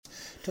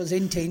was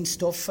intense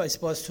stuff. I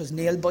suppose it was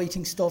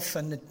nail-biting stuff,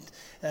 and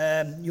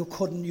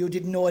you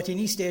didn't know at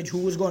any stage who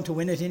was going to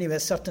win it anyway,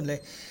 certainly.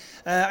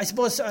 I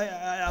suppose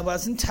I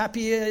wasn't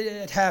happy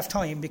at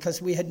half-time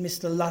because we had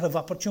missed a lot of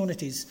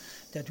opportunities,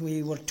 that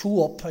we were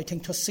 2 up, I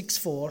think it was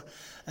 6-4,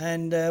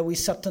 and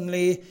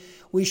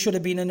we should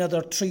have been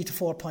another 3 to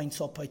 4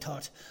 points up, I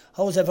thought.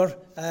 However,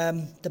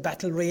 the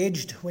battle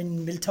raged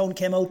when Milltown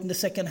came out in the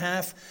second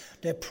half.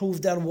 They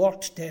proved their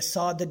worth, they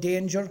saw the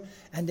danger,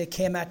 and they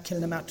came at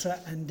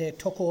Kilnamartra and they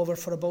took over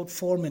for about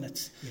 4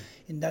 minutes. Yeah.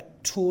 In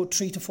that 3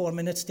 to 4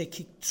 minutes, they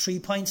kicked 3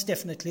 points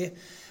definitely,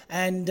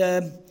 and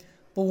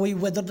but we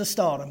weathered the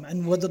storm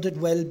and weathered it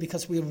well,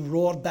 because we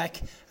roared back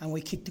and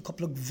we kicked a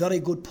couple of very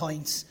good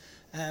points,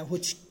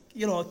 which,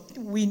 you know,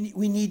 we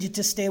needed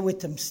to stay with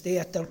them,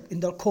 stay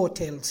in their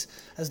coattails,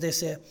 as they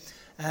say.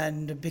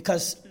 And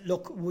because,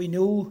 look, we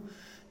knew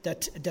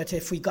that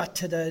if we got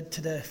to the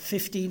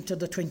 15th or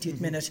the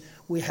 20th minute,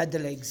 we had the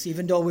legs,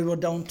 even though we were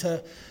down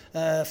to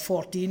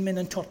 14 men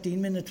and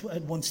 13 men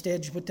at one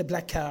stage with the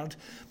black card.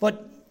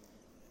 But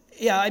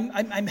yeah,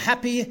 I'm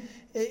happy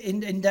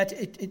in that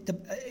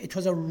it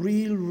was a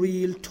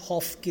real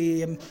tough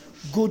game,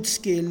 good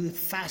skill,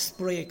 fast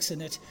breaks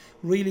in it,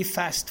 really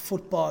fast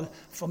football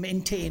from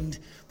end to end.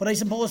 But I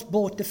suppose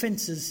both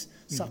defences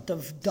sort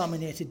of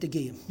dominated the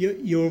game.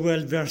 You're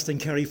well versed in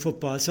Kerry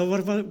football. So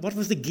what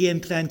was the game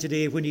plan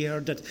today when you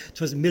heard that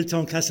it was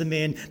Milltown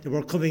Castlemaine that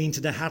were coming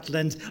into the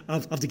heartland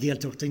of the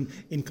Gaeltacht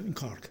in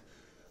Cork?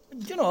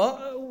 You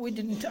know, we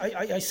didn't.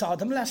 I saw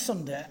them last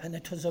Sunday, and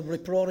it was a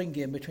rip-roaring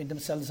game between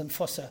themselves and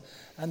Fossa.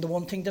 And the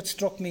one thing that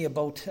struck me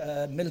about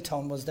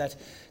Milltown was that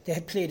they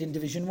had played in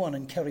Division 1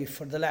 in Kerry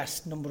for the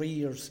last number of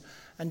years,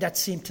 and that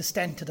seemed to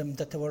stand to them,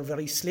 that they were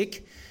very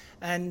slick.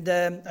 And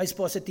I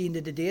suppose at the end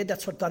of the day,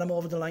 that's what got them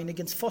over the line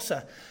against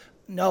Fossa.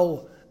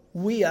 Now,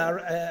 we are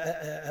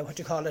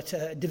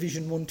a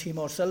Division 1 team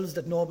ourselves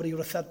that nobody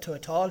referred to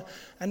at all,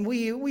 and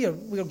we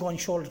are going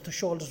shoulder to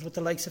shoulders with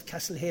the likes of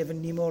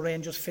Castlehaven, Nemo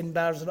Rangers,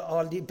 Finbars, and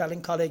all the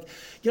Ballincollig,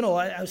 you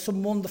know,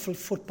 some wonderful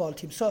football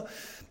teams. So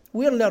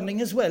we're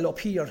learning as well up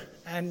here,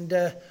 and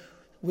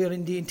we're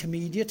in the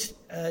intermediate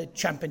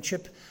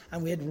championship,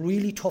 and we had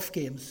really tough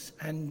games.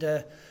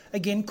 And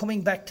again,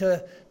 coming back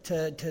to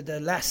the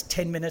last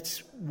 10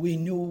 minutes, we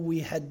knew we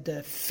had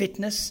the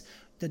fitness,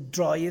 the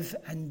drive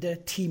and the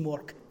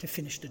teamwork to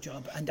finish the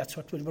job, and that's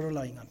what we were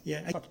relying on.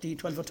 Yeah,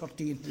 12 or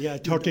 13. Yeah,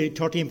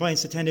 13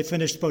 points to 10 they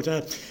finished, but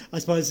I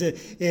suppose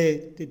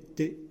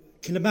the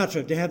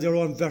Kilnamartra, they have their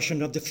own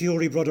version of the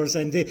Fury brothers,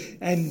 and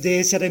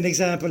they set an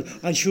example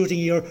on shooting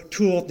your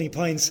 2 opening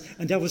points,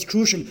 and that was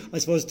crucial, I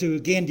suppose, to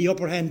gain the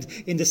upper hand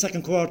in the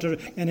second quarter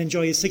and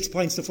enjoy a 6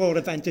 points to 4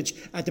 advantage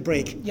at the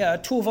break. Yeah,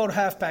 2 of our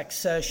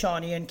halfbacks,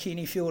 Shawnee and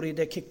Keeney Fury,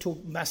 they kicked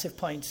 2 massive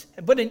points.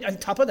 But on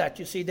top of that,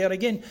 you see there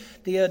again,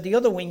 the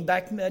other wing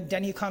back,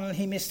 Danny Connell,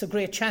 he missed a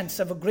great chance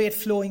of a great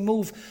flowing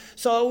move.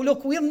 So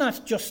look, we're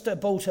not just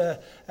about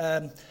a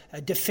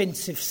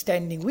defensive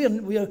standing.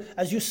 We're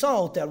as you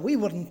saw out there, we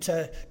weren't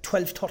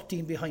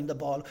 12-13 behind the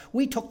ball.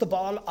 We took the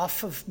ball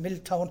off of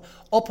Milltown,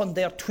 up on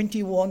their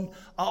 21,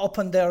 up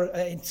on their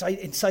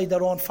inside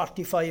their own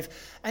 45.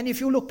 And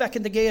if you look back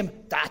in the game,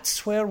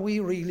 that's where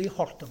we really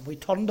hurt them. We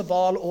turned the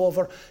ball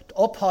over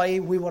up high.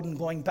 We weren't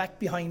going back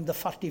behind the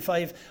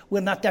 45.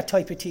 We're not that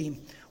type of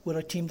team. We're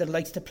a team that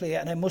likes to play,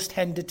 and I must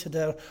hand it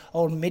to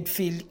our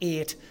midfield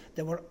 8.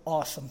 They were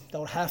awesome.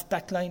 Our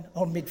half-back line,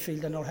 our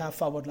midfield and our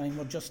half-forward line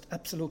were just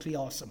absolutely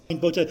awesome.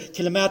 But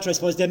Kilnamartra, I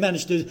suppose, they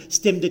managed to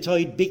stem the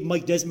tide. Big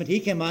Mike Desmond,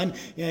 he came on.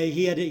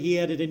 He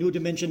added a new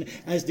dimension,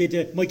 as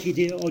did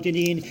Mikey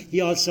O'Dineen.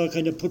 He also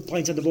kind of put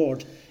points on the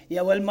board.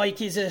 Yeah, well,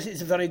 Mike is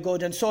very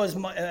good, and so is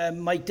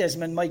Mike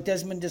Desmond. Mike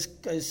Desmond is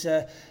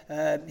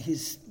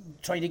he's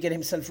trying to get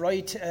himself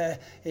right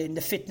in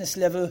the fitness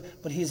level,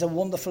 but he's a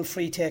wonderful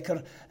free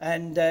taker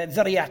and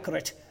very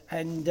accurate.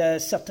 And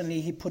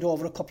certainly he put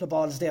over a couple of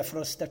balls there for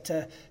us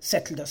that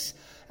settled us.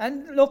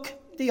 And look,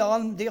 they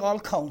all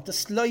count. The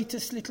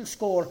slightest little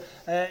score,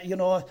 at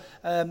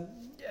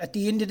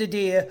the end of the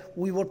day,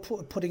 we were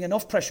putting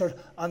enough pressure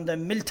on the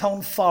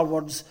Milltown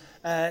forwards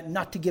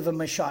not to give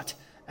them a shot.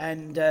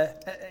 And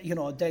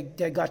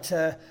they got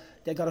a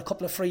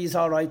couple of frees,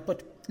 all right.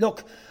 But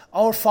look,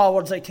 our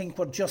forwards, I think,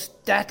 were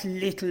just that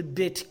little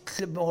bit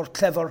more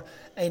clever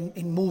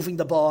in moving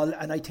the ball,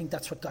 and I think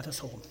that's what got us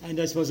home. And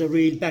I suppose a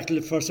real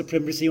battle for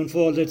supremacy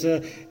unfolded,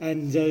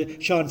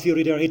 and Sean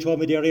Fury there, he told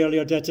me there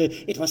earlier that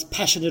it was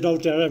passionate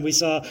out there, and we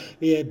saw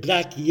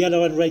black,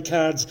 yellow and red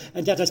cards,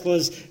 and that, I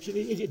suppose,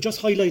 it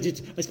just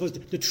highlighted, I suppose,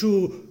 the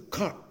true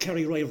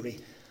Cork-Kerry rivalry.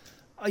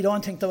 I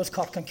don't think there was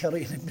Cork and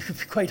Kerry, to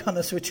be quite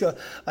honest with you.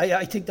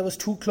 I think there was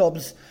 2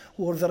 clubs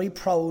who were very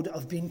proud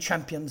of being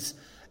champions.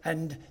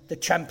 And the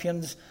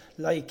champions,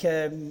 like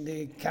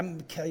the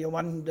Kerry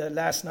won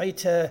last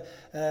night, there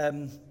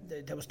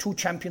was 2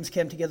 champions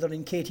came together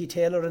in Katie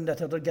Taylor and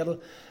that other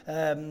girl,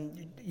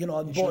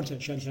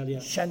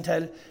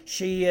 Chantal.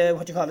 She,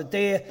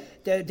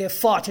 they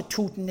fought it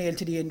tooth and nail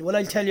to the end. Well,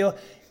 I'll tell you,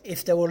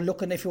 if you were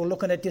looking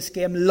at this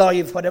game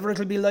live, whatever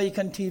it'll be like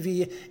on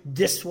TV,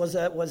 this was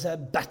a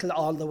battle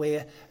all the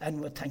way,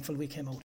 and we're thankful we came out.